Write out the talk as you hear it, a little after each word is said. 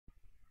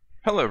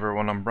Hello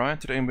everyone, I'm Brian.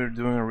 Today we're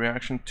doing a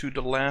reaction to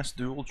The Last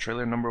Duel,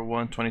 trailer number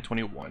 1,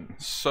 2021.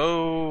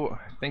 So,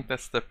 I think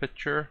that's the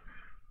picture.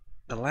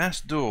 The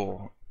Last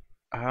Duel.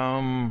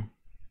 I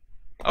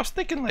was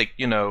thinking like,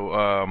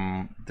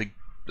 the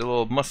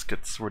little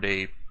muskets where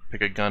they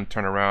pick a gun,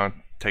 turn around,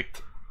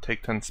 take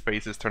 10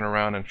 spaces, turn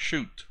around and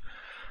shoot.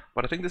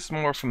 But I think this is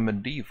more of a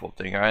medieval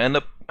thing. I end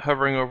up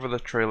hovering over the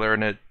trailer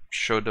and it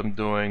showed them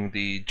doing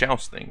the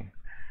jousting.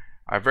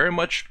 I very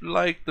much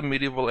like the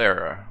medieval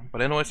era,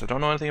 but anyways, I don't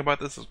know anything about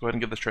this. Let's go ahead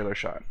and give this trailer a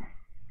shot.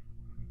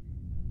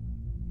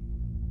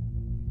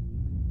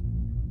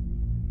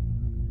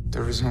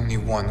 There is only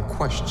one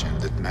question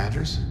that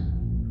matters.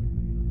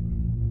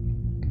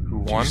 Who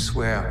won? Do you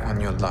swear on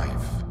your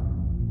life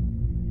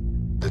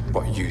that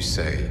what you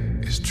say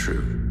is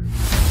true?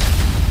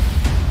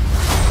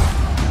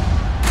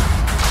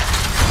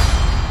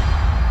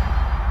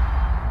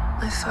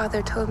 My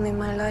father told me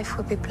my life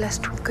would be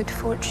blessed with good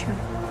fortune.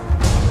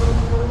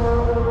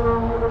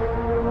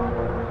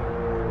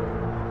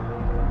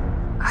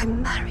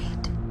 I'm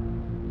married.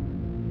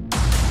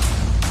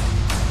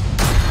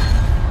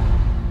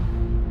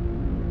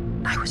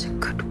 I was a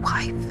good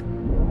wife.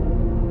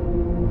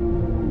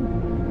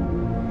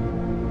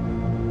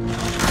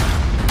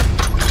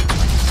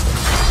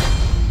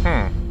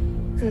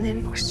 And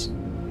then was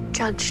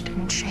judged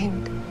and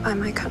shamed by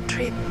my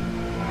country.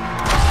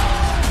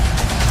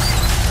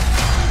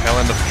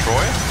 Helen of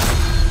Troy?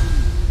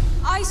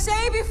 I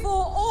say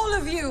before all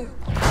of you,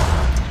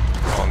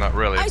 Well, not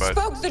really, I but...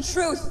 spoke the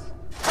truth.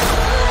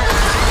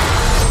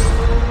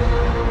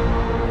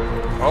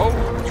 Oh,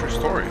 true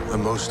story. A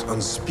most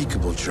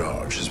unspeakable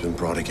charge has been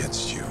brought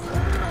against you.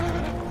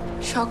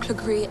 Jacques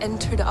Legris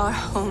entered our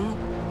home.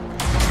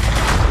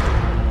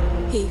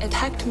 He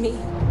attacked me.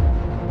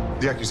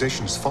 The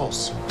accusation is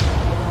false.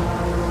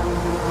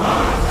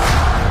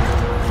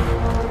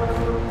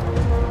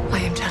 I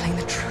am telling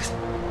the truth.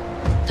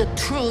 The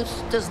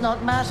truth does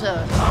not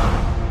matter.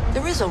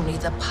 There is only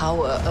the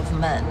power of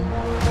men.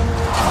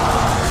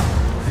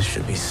 This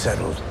should be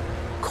settled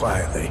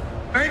quietly.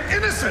 I'm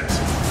innocent!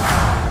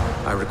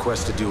 I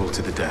request a duel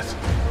to the death.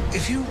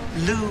 If you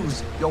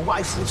lose, your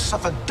wife will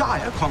suffer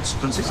dire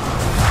consequences.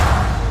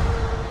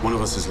 One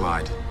of us has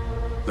lied.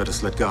 Let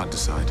us let God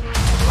decide.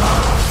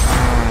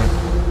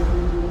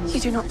 You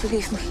do not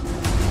believe me.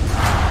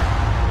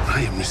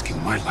 I am risking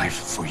my life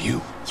for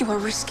you. You are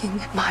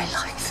risking my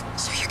life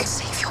so you can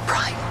save your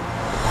pride.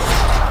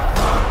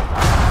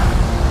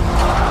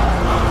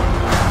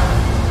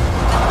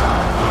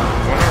 I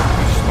wonder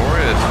whose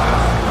story is this?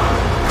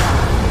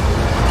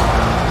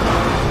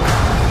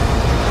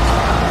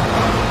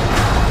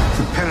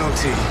 The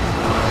penalty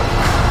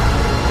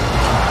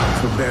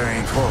for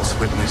bearing false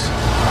witness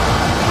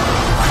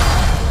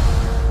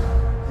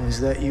is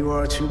that you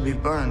are to be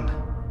burned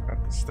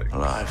At the stake.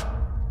 alive.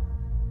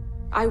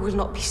 I will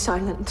not be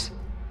silent.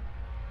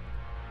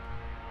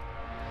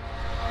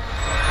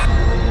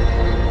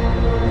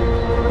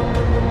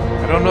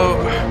 I don't know,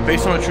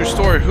 based on a true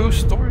story, whose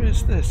story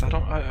is this?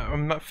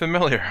 I'm not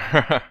familiar.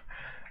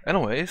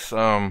 Anyways,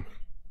 well,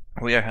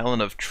 yeah, Helen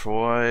of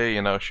Troy,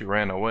 you know, she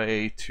ran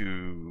away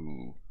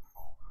to,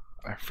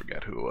 I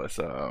forget who it was,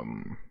 oh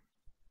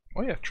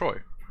yeah,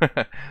 Troy.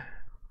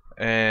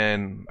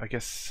 And I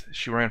guess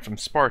she ran from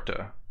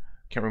Sparta.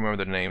 Can't remember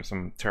the names,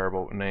 some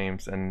terrible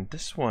names. And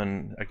this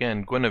one,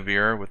 again,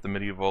 Guinevere with the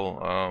medieval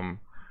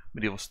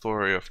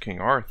story of King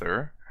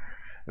Arthur.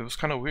 It was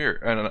kind of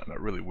weird, not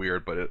really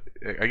weird, but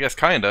I guess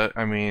kinda.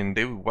 I mean,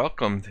 they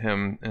welcomed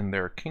him in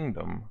their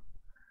kingdom,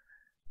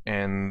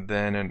 and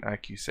then an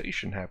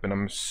accusation happened.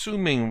 I'm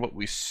assuming what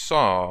we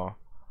saw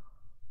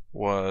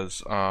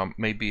was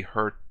maybe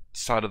her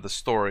side of the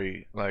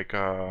story, like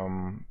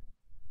right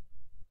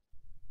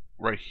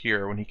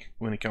here when he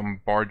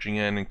come barging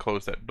in and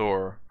closed that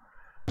door.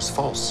 It's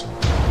false.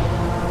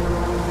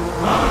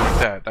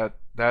 Like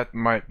that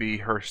might be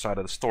her side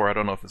of the story. I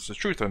don't know if it's the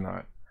truth or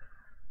not.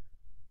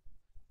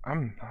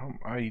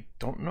 I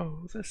don't know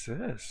who this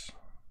is.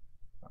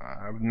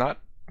 I'm not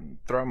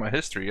throughout my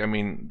history. I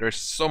mean, there's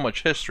so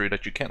much history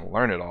that you can't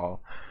learn it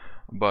all.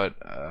 But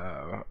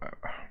I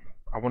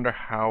wonder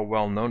how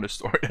well known this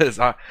story is.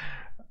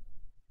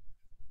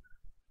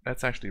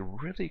 That's actually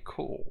really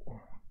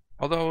cool.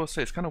 Although I will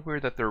say it's kind of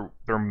weird that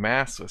their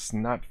mask was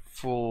not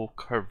full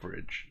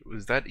coverage.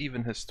 Was that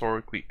even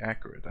historically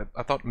accurate?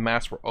 I thought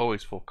masks were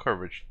always full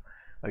coverage.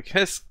 Like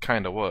his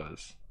kind of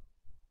was.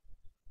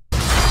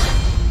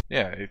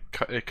 Yeah,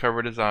 it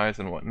covered his eyes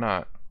and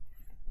whatnot.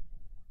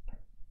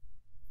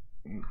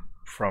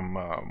 From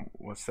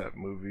what's that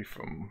movie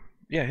from?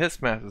 Yeah,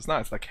 his mask is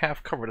not. It's like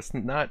half covered. It's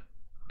not.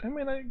 I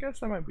mean, I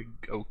guess that might be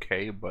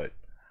okay, but.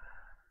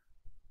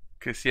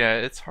 Because, yeah,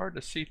 it's hard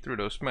to see through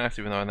those masks,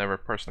 even though I never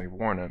personally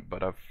worn it.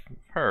 But I've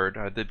heard,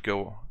 I did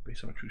go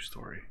based on a true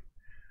story.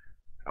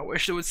 I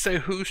wish it would say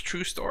whose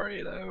true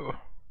story, though.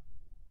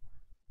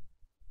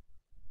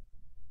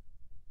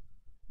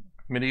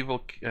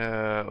 Medieval,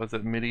 was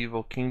it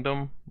Medieval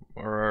Kingdom?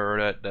 Or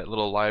that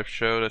little live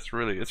show? It's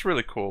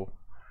really cool.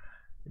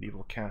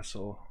 Medieval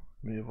Castle,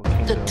 Medieval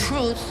Kingdom. The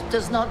truth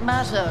does not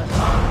matter.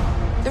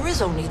 There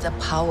is only the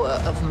power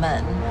of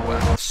men.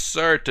 Well,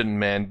 certain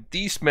men.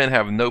 These men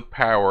have no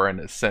power in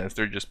a sense.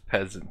 They're just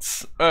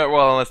peasants.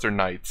 Well, unless they're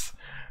knights.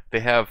 They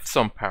have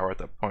some power at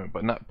that point,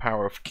 but not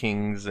power of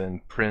kings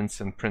and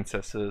prince and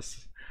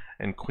princesses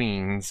and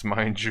queens,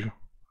 mind you.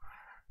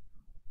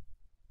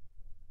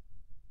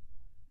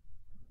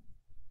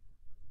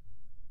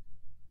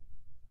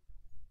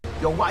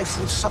 Your wife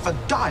will suffer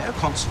dire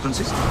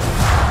consequences.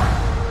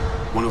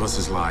 One of us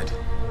has lied.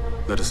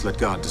 Let us let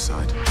God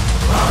decide.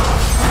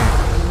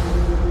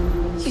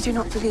 You do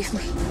not believe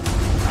me.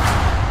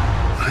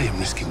 I am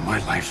risking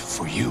my life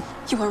for you.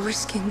 You are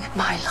risking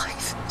my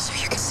life so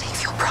you can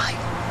save your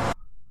bride.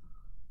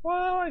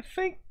 Well, I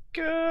think,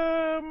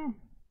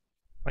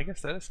 I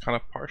guess that is kind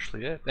of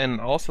partially it.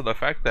 And also the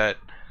fact that,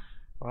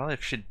 well,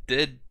 if she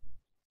did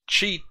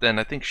cheat, then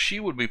I think she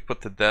would be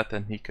put to death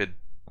and he could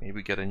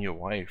maybe get a new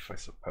wife, I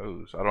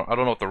suppose. I don't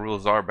know what the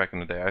rules are back in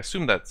the day. I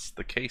assume that's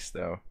the case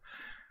though.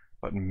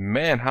 But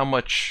man, how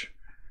much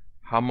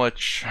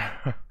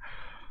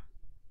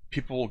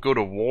people will go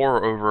to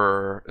war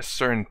over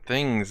certain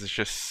things. It's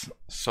just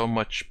so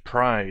much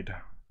pride.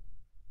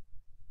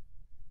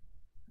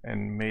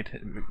 And made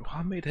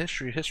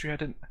history. History I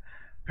didn't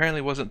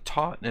apparently wasn't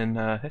taught in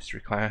history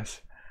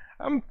class.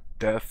 I'm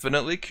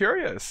definitely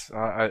curious.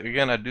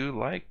 Again, I do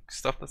like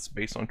stuff that's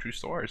based on true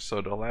stories.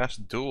 So The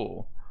Last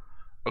Duel,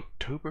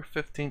 October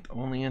 15th,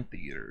 only in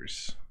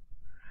theaters.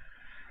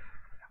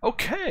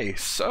 Okay,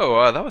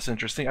 so that was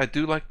interesting. I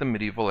do like the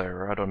medieval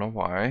era. I don't know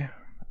why.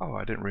 Oh,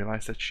 I didn't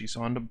realize that she's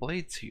on the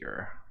blades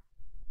here.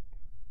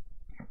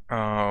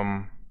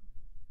 I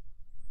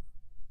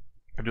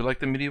do like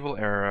the medieval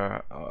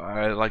era.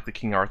 I like the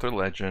King Arthur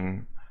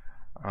legend.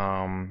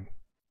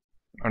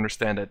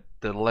 Understand that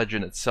the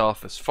legend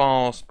itself is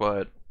false,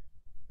 but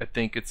I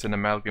think it's an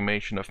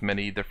amalgamation of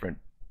many different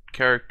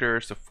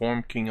characters to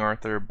form King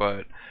Arthur.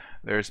 But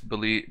there is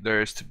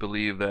to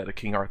believe that a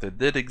King Arthur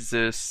did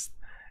exist,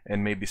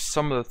 and maybe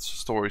some of the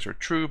stories are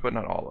true, but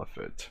not all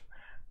of it.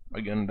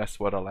 Again, that's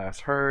what I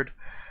last heard.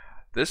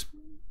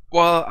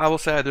 Well, I will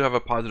say I do have a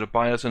positive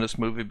bias in this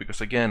movie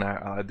because, again,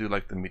 I do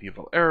like the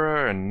medieval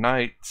era and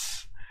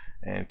knights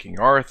and King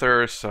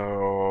Arthur,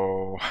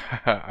 so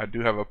I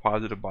do have a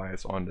positive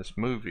bias on this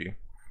movie,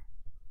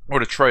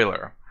 or the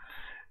trailer,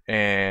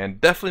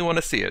 and definitely want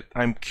to see it.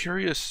 I'm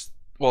curious.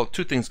 Well,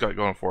 two things got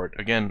going for it.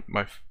 Again,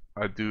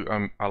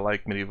 I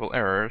like medieval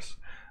eras,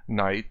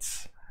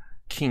 knights,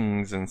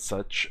 kings and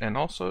such, and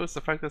also it's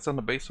the fact that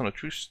it's based on a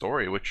true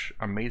story, which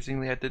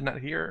amazingly I did not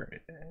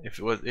hear.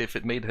 If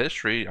it made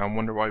history, I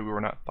wonder why we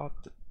were not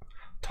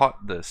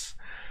taught this.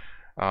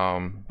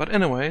 But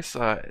anyways,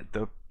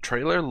 the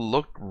trailer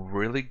looked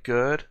really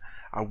good.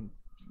 I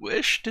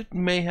wished it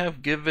may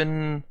have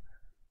given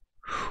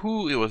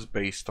who it was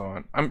based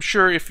on. I'm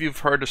sure if you've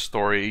heard the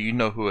story, you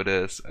know who it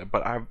is,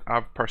 but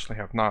I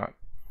personally have not.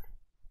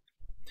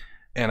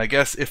 And I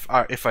guess if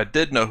I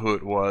did know who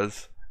it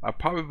was, I'll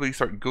probably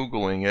start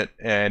Googling it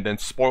and then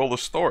spoil the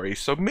story.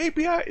 So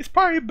maybe it's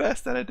probably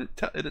best that it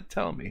didn't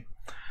tell me.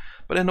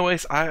 But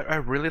anyways, I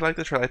really like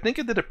the trailer. I think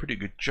it did a pretty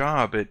good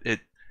job.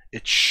 It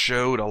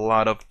showed a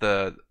lot of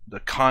the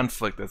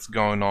conflict that's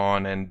going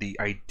on and the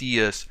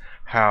ideas,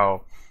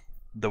 how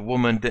the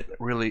woman didn't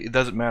really, it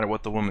doesn't matter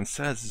what the woman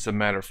says, it's a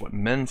matter of what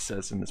men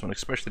says in this one,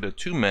 especially the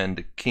two men,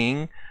 the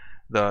king,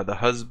 the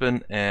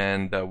husband,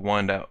 and the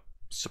one that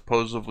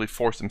supposedly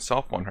forced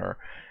himself on her.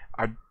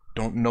 I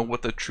don't know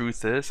what the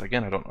truth is.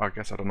 Again, I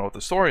guess I don't know what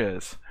the story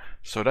is.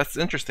 So that's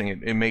interesting.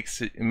 It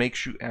makes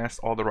you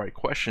ask all the right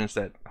questions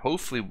that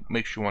hopefully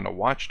makes you want to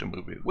watch the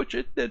movie, which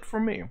it did for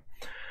me.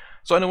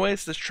 So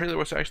anyways, this trailer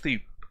was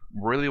actually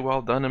really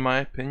well done in my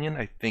opinion.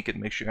 I think it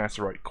makes you ask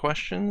the right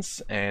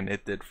questions, and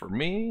it did for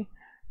me.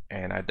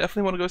 And I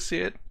definitely want to go see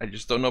it. I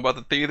just don't know about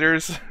the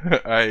theaters.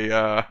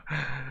 I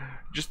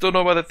just don't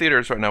know about the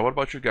theaters right now. What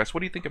about you guys?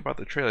 What do you think about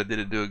the trailer? Did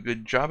it do a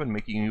good job in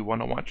making you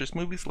want to watch this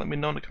movie? So let me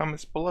know in the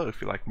comments below.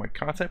 If you like my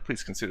content,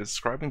 please consider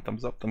subscribing.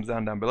 Thumbs up, thumbs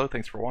down below.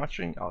 Thanks for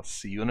watching. I'll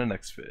see you in the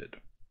next vid.